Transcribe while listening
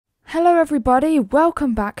Hello everybody,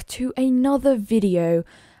 welcome back to another video,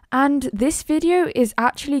 and this video is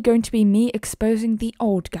actually going to be me exposing the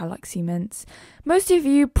old Galaxymintz. Most of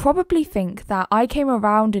you probably think that I came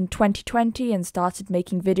around in 2020 and started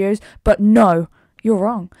making videos, but no, you're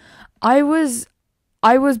wrong. I was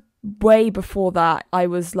way before that. I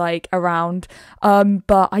was like around,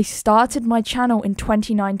 but I started my channel in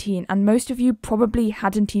 2019, and most of you probably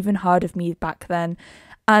hadn't even heard of me back then.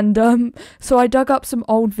 And so I dug up some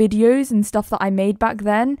old videos and stuff that I made back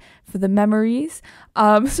then for the memories.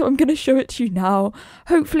 So I'm going to show it to you now.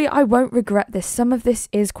 Hopefully I won't regret this. Some of this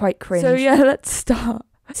is quite cringe. So yeah, let's start.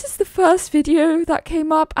 This is the first video that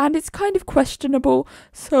came up and it's kind of questionable.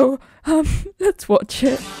 So let's watch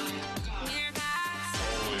it.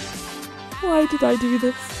 Why did I do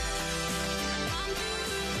this?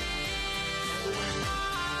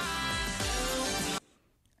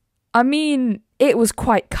 I mean, it was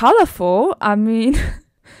quite colourful. I mean,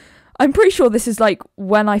 I'm pretty sure this is like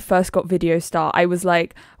when I first got Video Start. I was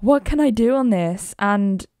like, what can I do on this?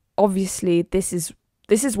 And obviously this is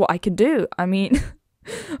what I can do. I mean,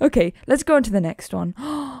 okay, let's go on to the next one.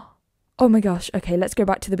 Oh my gosh. Okay, let's go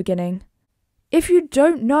back to the beginning. If you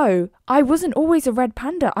don't know, I wasn't always a red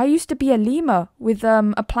panda. I used to be a lemur with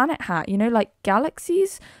a planet hat, you know, like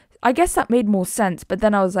galaxies. I guess that made more sense, but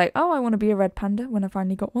then I was like, oh, I want to be a red panda when I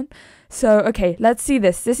finally got one. So, okay, let's see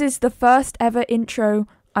this. This is the first ever intro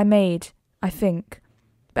I made, I think.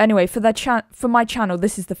 But anyway, for my channel,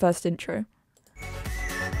 this is the first intro.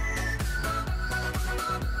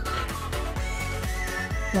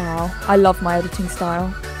 Wow, I love my editing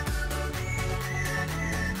style.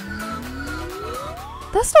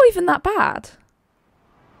 That's not even that bad.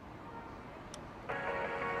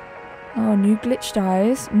 Oh, new glitch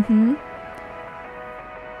dies.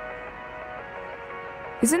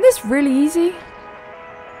 Isn't this really easy?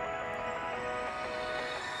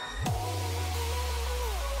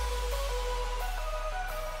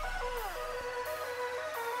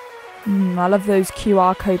 I love those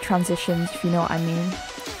QR code transitions, if you know what I mean.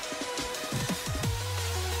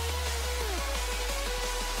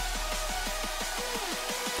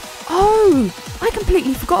 Oh, I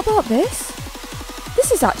completely forgot about this.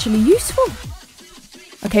 This is actually useful.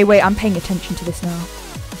 Okay, wait, I'm paying attention to this now.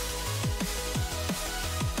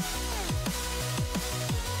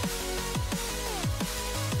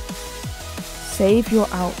 Save your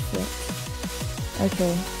outfit.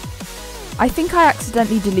 Okay. I think I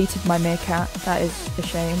accidentally deleted my meerkat. That is a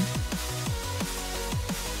shame.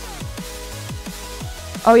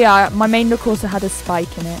 Oh yeah, my main look also had a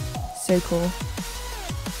spike in it. So cool.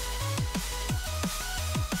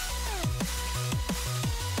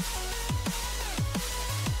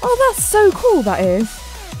 Oh, that's so cool, that is.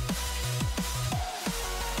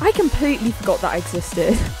 I completely forgot that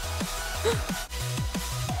existed.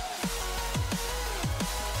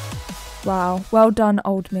 Wow, well done,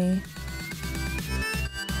 old me.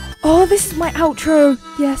 Oh, this is my outro.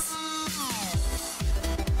 Yes.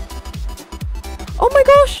 Oh my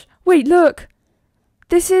gosh. Wait, look.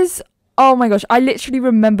 This is... Oh my gosh, I literally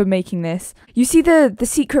remember making this. You see the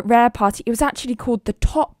secret rare party? It was actually called the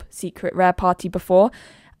top secret rare party before.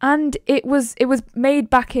 And it was made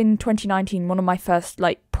back in 2019, one of my first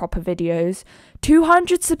like proper videos.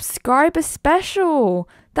 200 subscriber special.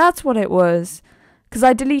 That's what it was. Because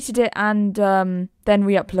I deleted it and then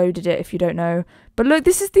re-uploaded it, if you don't know. But look,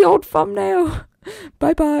 this is the old thumbnail.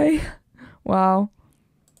 Bye-bye. Wow.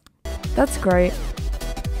 That's great.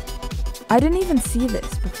 I didn't even see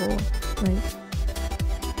this before. Like,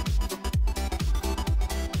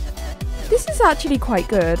 this is actually quite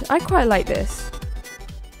good. I quite like this.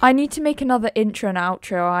 I need to make another intro and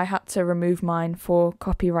outro. I had to remove mine for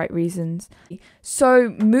copyright reasons.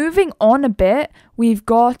 So moving on a bit, we've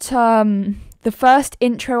got the first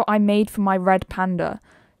intro I made for my red panda.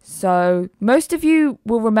 So most of you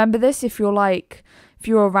will remember this if you're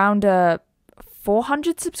around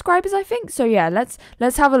 400 subscribers, I think. So yeah,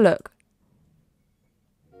 let's have a look.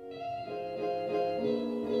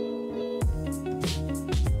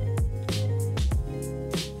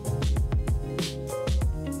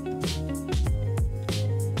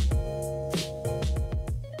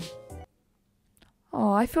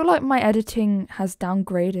 Oh, I feel like my editing has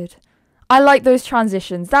downgraded. I like those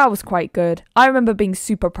transitions. That was quite good. I remember being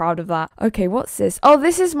super proud of that. Okay, what's this? Oh,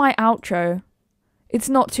 this is my outro. It's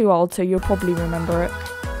not too old, so you'll probably remember it.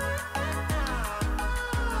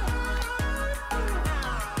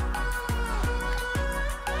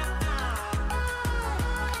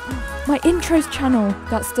 My intros channel,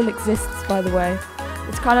 that still exists, by the way.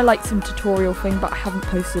 It's kind of like some tutorial thing, but I haven't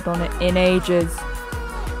posted on it in ages.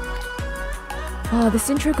 Oh, this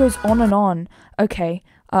intro goes on and on. Okay,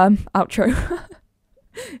 outro.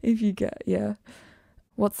 If you get, yeah.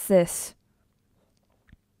 What's this?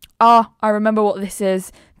 Ah, I remember what this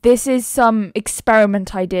is. This is some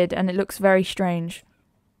experiment I did, and it looks very strange.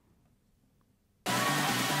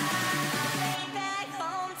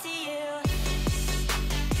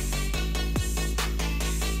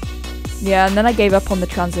 Yeah, and then I gave up on the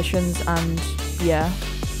transitions, and yeah.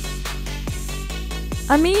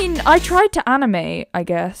 I mean, I tried to animate, I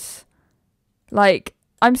guess. Like,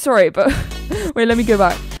 I'm sorry, but wait, let me go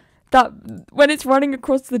back. That, when it's running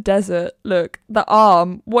across the desert, look, the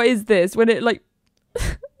arm, what is this? When it, like,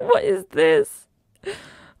 what is this?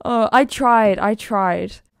 Oh, I tried.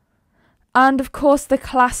 And, of course, the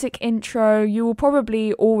classic intro, you will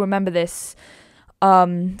probably all remember this,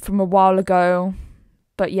 from a while ago,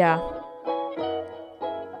 but yeah.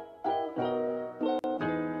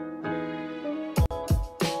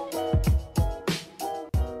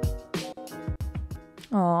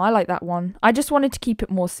 Oh, I like that one. I just wanted to keep it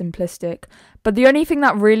more simplistic. But the only thing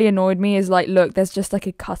that really annoyed me is, like, look, there's just, like,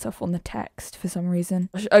 a cutoff on the text for some reason.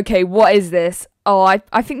 Okay, what is this? Oh, I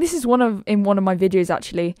think this is in one of my videos,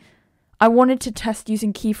 actually. I wanted to test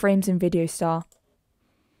using keyframes in Video Star.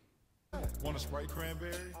 Want a Sprite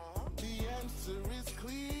cranberry? The answer is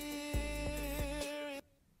clear.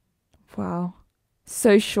 Wow.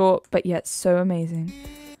 So short, but yet so amazing.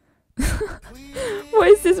 What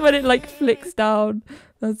is this when it like flicks down?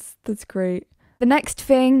 That's great. The next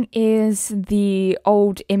thing is the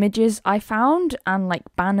old images I found and like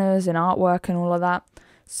banners and artwork and all of that.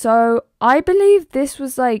 So I believe this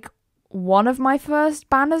was like one of my first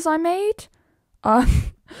banners I made.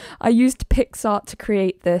 I used PixArt to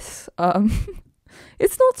create this.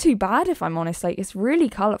 It's not too bad if I'm honest, like it's really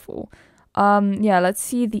colourful. Yeah, let's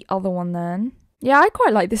see the other one then. Yeah, I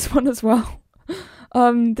quite like this one as well.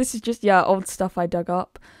 This is just, yeah, old stuff I dug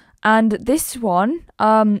up. And this one,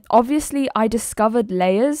 obviously I discovered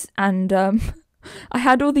layers and I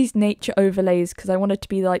had all these nature overlays because I wanted to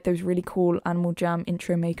be like those really cool Animal Jam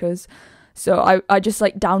intro makers. So I just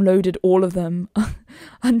like downloaded all of them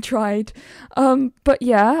and tried. But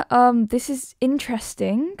yeah, this is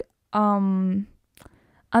interesting. And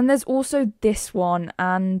there's also this one,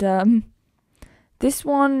 and this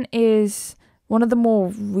one is one of the more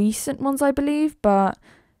recent ones, I believe, but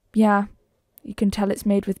yeah, you can tell it's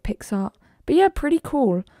made with PixArt. But yeah, pretty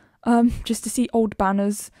cool, just to see old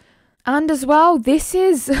banners. And as well, this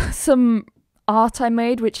is some art I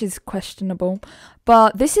made, which is questionable,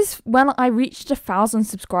 but this is when I reached 1,000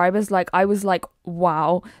 subscribers. Like, I was like,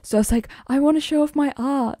 wow. So I was like, I want to show off my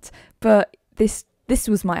art, but this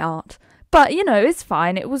was my art. But, you know, it's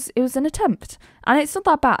fine. It was an attempt, and it's not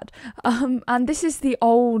that bad. And this is the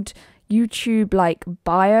old YouTube like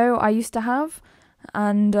bio I used to have,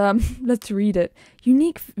 and let's read it.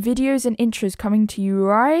 Unique videos and intros coming to you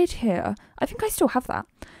right here. I think I still have that.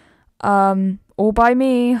 All by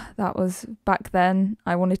me. That was back then.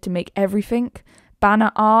 I wanted to make everything.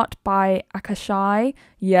 Banner art by Akashai.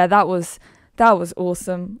 Yeah, that was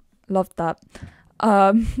awesome. Loved that.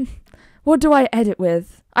 What do I edit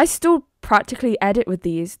with? I still practically edit with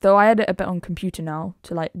these, though I edit a bit on computer now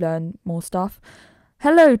to like learn more stuff.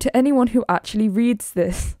 Hello to anyone who actually reads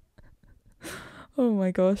this. Oh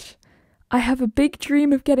my gosh. I have a big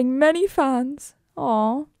dream of getting many fans.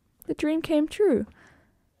 Aw, the dream came true.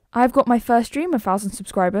 I've got my first dream of 1,000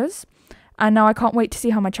 subscribers, and now I can't wait to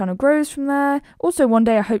see how my channel grows from there. Also, one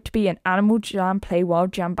day I hope to be an Animal Jam Play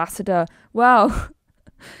Wild Jam ambassador. Well,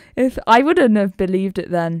 if I wouldn't have believed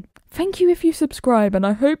it then. Thank you if you subscribe, and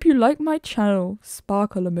I hope you like my channel.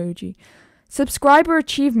 Sparkle emoji. Subscriber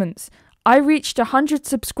achievements. I reached 100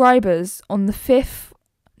 subscribers on the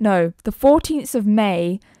 14th of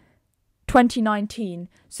May, 2019.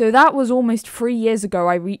 So that was almost 3 years ago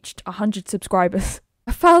I reached 100 subscribers.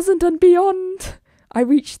 1,000 and beyond. I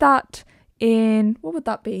reached that in, what would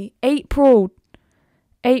that be? April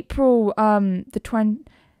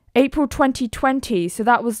 2020. So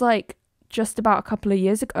that was like just about a couple of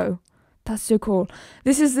years ago. That's so cool.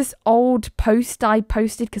 This is this old post I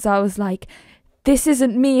posted because I was like, this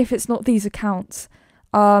isn't me if it's not these accounts.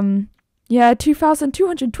 Yeah,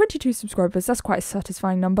 2,222 subscribers. That's quite a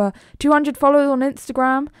satisfying number. 200 followers on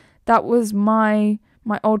Instagram. That was my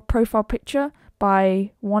old profile picture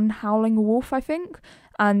by One Howling Wolf, I think.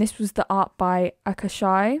 And this was the art by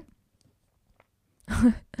Akashai.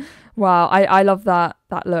 Wow, I love that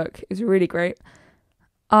look. It's really great.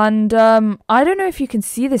 And I don't know if you can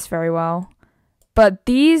see this very well, but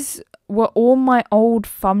these were all my old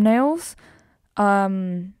thumbnails.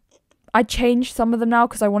 I changed some of them now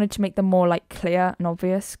because I wanted to make them more like clear and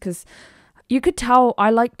obvious, because you could tell I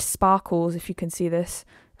liked sparkles, if you can see this.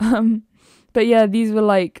 But yeah, these were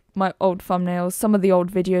like my old thumbnails, some of the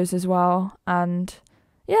old videos as well, and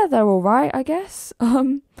yeah, they're alright, I guess.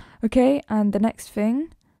 Okay, and the next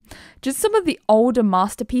thing, just some of the older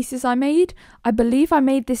masterpieces I made. I believe I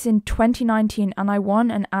made this in 2019 and I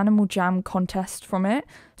won an Animal Jam contest from it,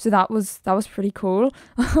 so that was pretty cool.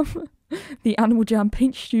 The Animal Jam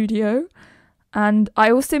Paint Studio. And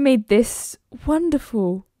I also made this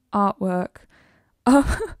wonderful artwork.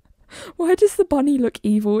 Why does the bunny look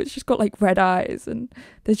evil? It's just got like red eyes and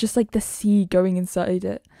there's just like the sea going inside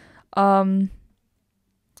it. And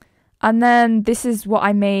then this is what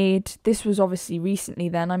I made. This was obviously recently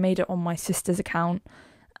then. I made it on my sister's account.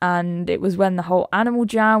 And it was when the whole Animal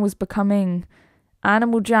Jam was becoming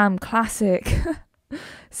Animal Jam Classic.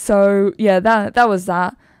 So yeah, that was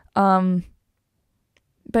that.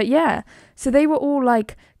 But yeah, so they were all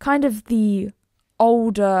like kind of the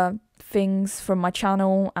older things from my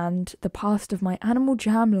channel and the past of my Animal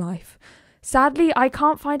Jam life. Sadly, I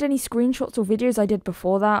can't find any screenshots or videos I did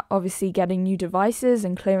before that, obviously getting new devices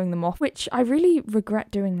and clearing them off, which I really regret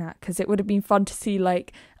doing that because it would have been fun to see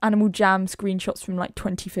like Animal Jam screenshots from like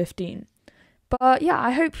 2015. But yeah,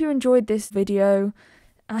 I hope you enjoyed this video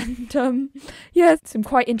and yeah, some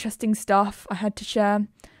quite interesting stuff I had to share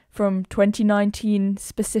from 2019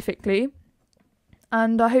 specifically.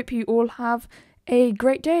 And I hope you all have a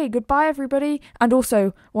great day. Goodbye, everybody. And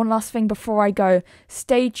also, one last thing before I go,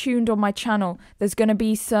 stay tuned on my channel. There's going to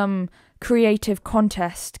be some creative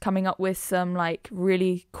contest coming up with some like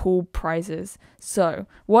really cool prizes. So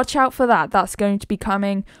watch out for that. That's going to be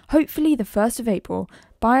coming hopefully the 1st of April.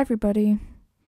 Bye, everybody.